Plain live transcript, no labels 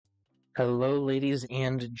Hello, ladies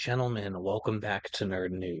and gentlemen. Welcome back to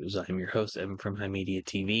Nerd News. I'm your host, Evan from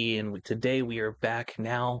HIMediaTV, and today we are back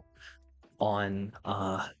now on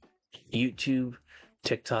YouTube,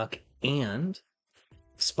 TikTok, and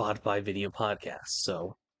Spotify video podcasts.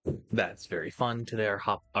 So that's very fun. Today,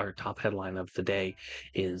 our top headline of the day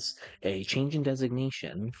is a change in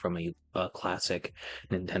designation from a classic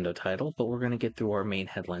Nintendo title, but we're going to get through our main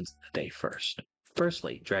headlines of the day first.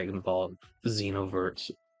 Firstly, Dragon Ball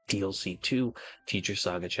Xenoverse DLC 2, Future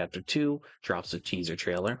Saga Chapter 2, drops a teaser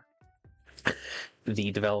trailer.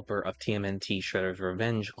 The developer of TMNT Shredder's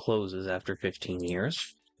Revenge closes after 15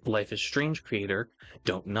 years. Life is Strange creator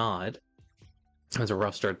Don't Nod has a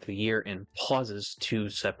rough start to the year and pauses 2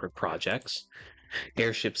 separate projects.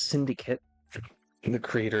 Airship Syndicate, the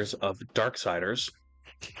creators of Darksiders,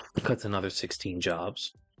 cuts another 16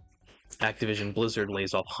 jobs. Activision Blizzard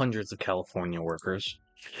lays off hundreds of California workers.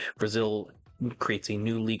 Brazil creates a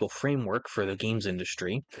new legal framework for the games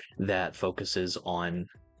industry that focuses on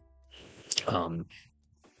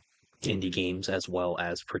indie games as well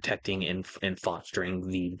as protecting and fostering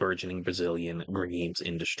the burgeoning Brazilian games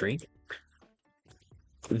industry.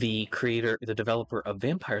 The developer of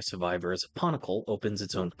Vampire Survivors, Ponicle, opens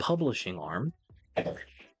its own publishing arm.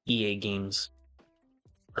 EA Games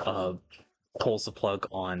pulls the plug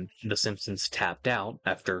on The Simpsons Tapped Out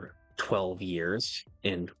after 12 years,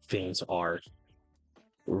 and fans are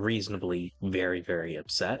reasonably very, very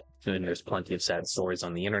upset. And there's plenty of sad stories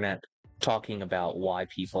on the internet talking about why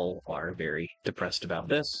people are very depressed about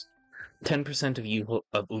this. 10%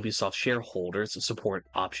 of Ubisoft shareholders support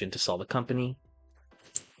option to sell the company.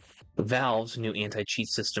 Valve's new anti-cheat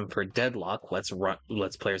system for Deadlock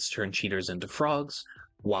lets players turn cheaters into frogs,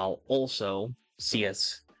 while also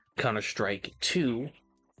CS Counter-Strike 2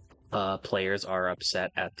 players are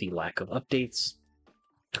upset at the lack of updates.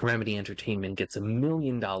 Remedy Entertainment gets $1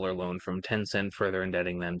 million loan from Tencent, further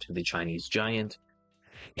indebting them to the Chinese giant.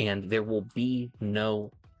 And there will be no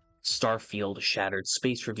Starfield Shattered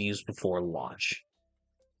Space reviews before launch.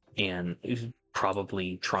 And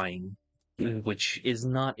probably trying, which is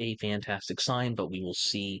not a fantastic sign, but we will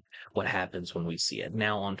see what happens when we see it.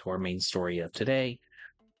 Now on to our main story of today.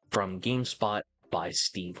 From GameSpot by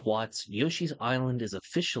Steve Watts, Yoshi's Island is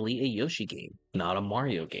officially a Yoshi game, not a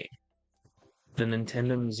Mario game. The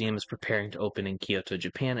Nintendo Museum is preparing to open in Kyoto,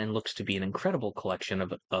 Japan, and looks to be an incredible collection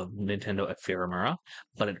of Nintendo ephemera,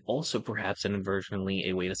 but it also perhaps inadvertently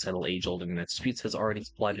a way to settle age-old internet disputes has already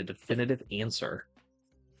supplied a definitive answer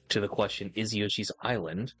to the question, is Yoshi's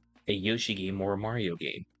Island a Yoshi game or a Mario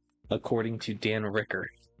game? According to Dan Ricker,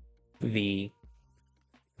 the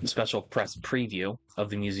special press preview of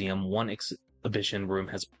the museum, one exhibition room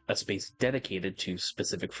has a space dedicated to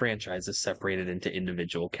specific franchises separated into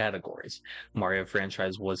individual categories. Mario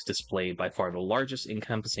franchise was displayed by far the largest,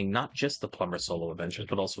 encompassing not just the Plumber Solo Adventures,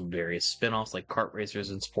 but also various spin-offs like kart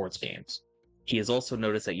racers and sports games. He has also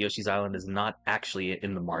noticed that Yoshi's Island is not actually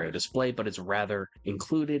in the Mario display, but is rather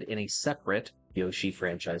included in a separate Yoshi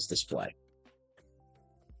franchise display.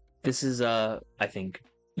 This is, I think,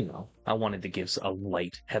 I wanted to give a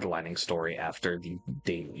light headlining story after the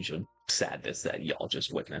deluge of sadness that y'all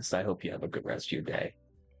just witnessed. I hope you have a good rest of your day.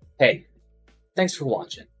 Hey, thanks for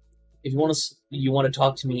watching. If you want to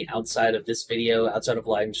talk to me outside of this video, outside of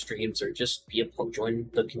live streams, or just join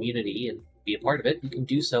the community and be a part of it, you can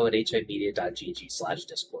do so at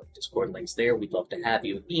HIMediaTV/Discord. Discord links there. We'd love to have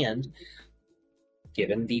you. And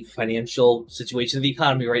given the financial situation of the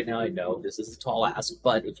economy right now, I know this is a tall ask,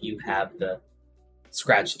 but if you have the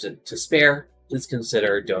scratch to spare, please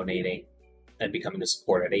consider donating and becoming a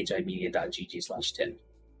supporter at HIMedia.gg/tip.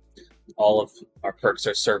 All of our perks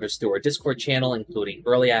are serviced through our Discord channel, including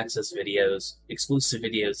early access videos, exclusive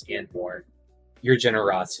videos, and more. Your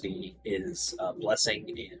generosity is a blessing,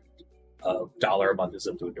 and $1 a month is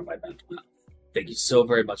a boon to my mental health. Thank you so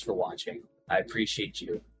very much for watching. I appreciate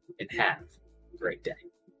you, and have a great day.